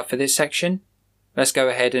sums it up for this section. Let's go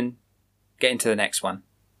ahead and get into the next one.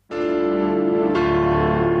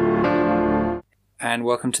 And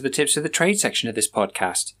welcome to the Tips of the Trade section of this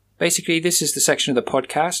podcast. Basically, this is the section of the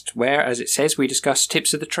podcast where, as it says, we discuss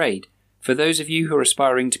tips of the trade. For those of you who are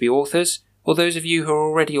aspiring to be authors, or those of you who are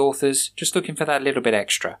already authors, just looking for that little bit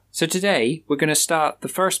extra. So today, we're going to start the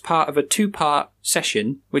first part of a two-part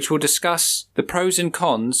session, which will discuss the pros and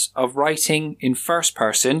cons of writing in first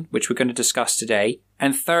person, which we're going to discuss today,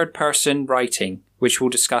 and third person writing, which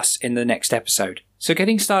we'll discuss in the next episode. So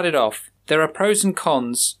getting started off, there are pros and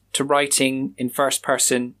cons to writing in first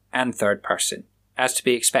person and third person, as to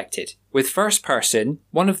be expected. With first person,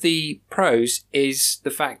 one of the pros is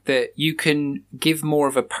the fact that you can give more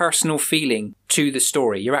of a personal feeling to the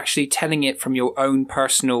story. You're actually telling it from your own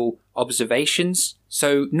personal observations.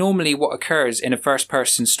 So normally what occurs in a first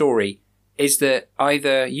person story is that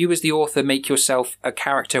either you as the author make yourself a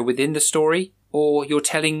character within the story, or you're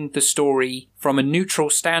telling the story from a neutral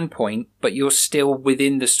standpoint, but you're still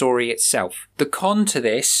within the story itself. The con to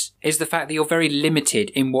this is the fact that you're very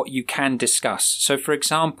limited in what you can discuss. So, for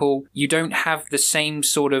example, you don't have the same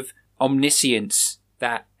sort of omniscience,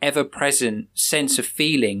 that ever-present sense of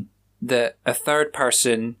feeling that a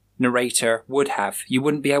third-person narrator would have. You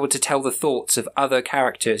wouldn't be able to tell the thoughts of other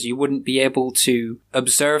characters. You wouldn't be able to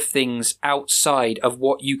observe things outside of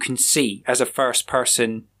what you can see as a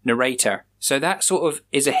first-person narrator. So that sort of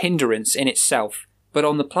is a hindrance in itself. But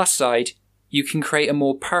on the plus side, you can create a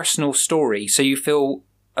more personal story, so you feel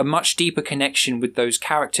a much deeper connection with those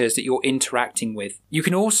characters that you're interacting with. You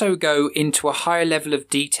can also go into a higher level of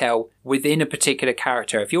detail within a particular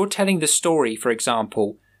character. If you're telling the story, for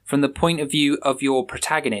example, from the point of view of your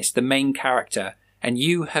protagonist, the main character, and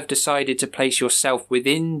you have decided to place yourself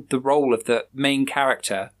within the role of the main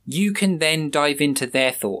character, you can then dive into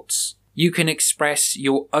their thoughts. You can express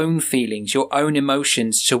your own feelings, your own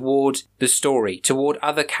emotions toward the story, toward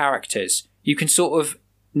other characters. You can sort of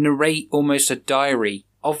narrate almost a diary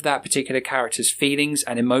of that particular character's feelings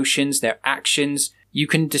and emotions, their actions. You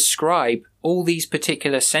can describe all these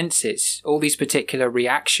particular senses, all these particular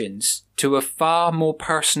reactions to a far more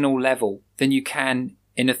personal level than you can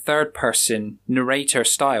in a third-person narrator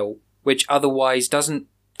style, which otherwise doesn't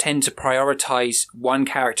tend to prioritize one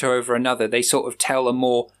character over another. They sort of tell a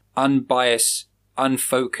more unbiased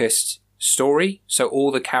unfocused story, so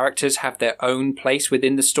all the characters have their own place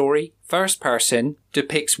within the story. First person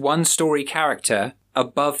depicts one story character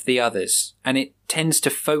above the others, and it tends to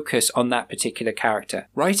focus on that particular character.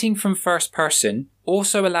 Writing from first person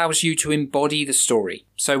also allows you to embody the story.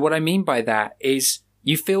 So what I mean by that is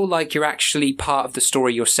you feel like you're actually part of the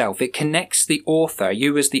story yourself. It connects the author,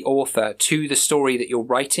 you as the author, to the story that you're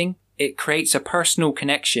writing. It creates a personal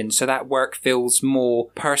connection, so that work feels more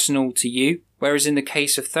personal to you. Whereas in the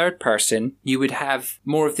case of third person, you would have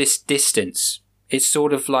more of this distance. It's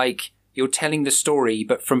sort of like you're telling the story,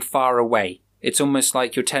 but from far away. It's almost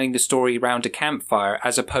like you're telling the story around a campfire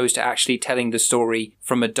as opposed to actually telling the story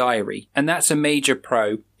from a diary. And that's a major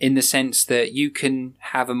pro in the sense that you can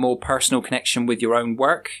have a more personal connection with your own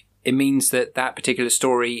work. It means that that particular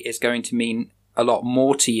story is going to mean a lot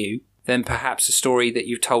more to you than perhaps a story that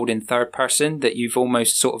you've told in third person that you've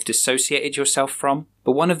almost sort of dissociated yourself from.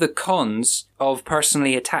 But one of the cons of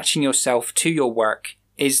personally attaching yourself to your work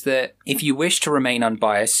is that if you wish to remain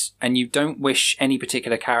unbiased and you don't wish any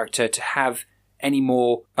particular character to have any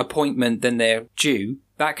more appointment than they're due,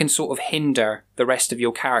 that can sort of hinder the rest of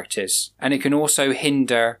your characters. And it can also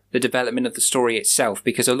hinder the development of the story itself,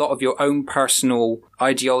 because a lot of your own personal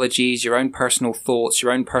ideologies, your own personal thoughts,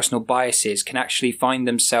 your own personal biases can actually find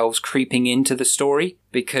themselves creeping into the story,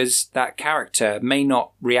 because that character may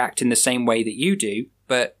not react in the same way that you do,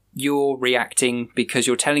 but you're reacting because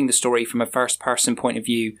you're telling the story from a first person point of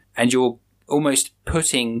view, and you're almost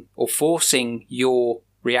putting or forcing your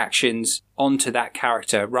reactions onto that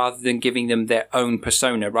character rather than giving them their own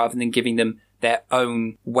persona, rather than giving them their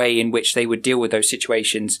own way in which they would deal with those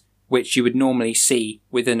situations, which you would normally see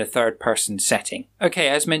within a third person setting. Okay,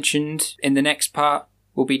 as mentioned, in the next part,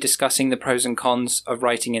 we'll be discussing the pros and cons of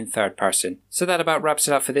writing in third person. So that about wraps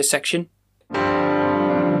it up for this section.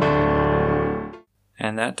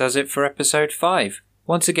 And that does it for episode 5.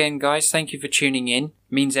 Once again, guys, thank you for tuning in. It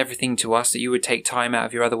means everything to us that you would take time out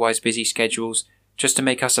of your otherwise busy schedules just to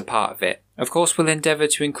make us a part of it. Of course, we'll endeavour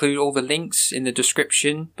to include all the links in the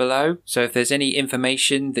description below, so if there's any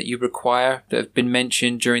information that you require that have been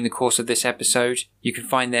mentioned during the course of this episode, you can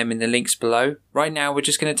find them in the links below. Right now, we're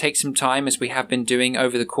just going to take some time, as we have been doing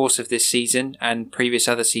over the course of this season and previous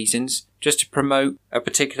other seasons, just to promote a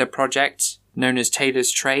particular project known as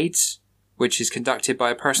Taylor's Trades, which is conducted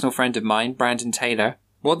by a personal friend of mine, Brandon Taylor.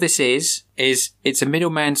 What this is it's a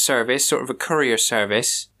middleman service, sort of a courier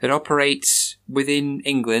service, that operates within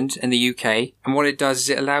England and the UK. And what it does is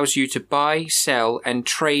it allows you to buy, sell, and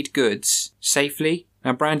trade goods safely.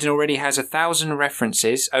 Now, Brandon already has over 1,000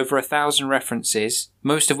 references,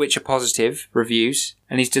 most of which are positive reviews.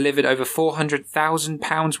 And he's delivered over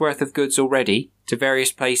 £400,000 worth of goods already to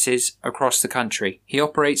various places across the country. He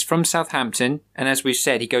operates from Southampton, and as we've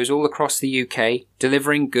said, he goes all across the UK,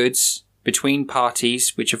 delivering goods between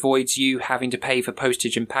parties, which avoids you having to pay for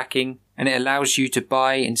postage and packing, and it allows you to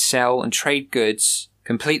buy and sell and trade goods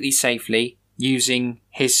completely safely using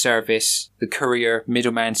his service, the courier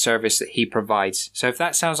middleman service that he provides. So if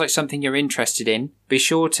that sounds like something you're interested in, be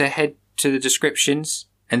sure to head to the descriptions,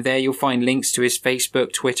 and there you'll find links to his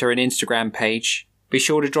Facebook, Twitter and Instagram page. Be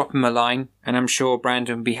sure to drop him a line, and I'm sure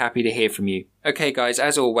Brandon will be happy to hear from you. Okay guys,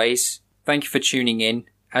 as always, thank you for tuning in.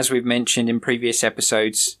 As we've mentioned in previous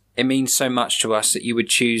episodes, it means so much to us that you would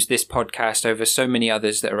choose this podcast over so many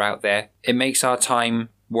others that are out there. It makes our time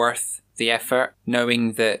worth the effort,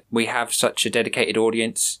 knowing that we have such a dedicated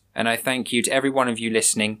audience. And I thank you to every one of you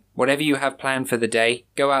listening. Whatever you have planned for the day,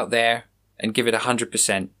 go out there and give it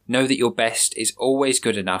 100%. Know that your best is always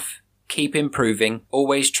good enough. Keep improving.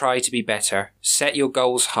 Always try to be better. Set your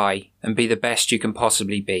goals high and be the best you can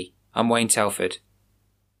possibly be. I'm Wayne Telford,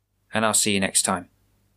 and I'll see you next time.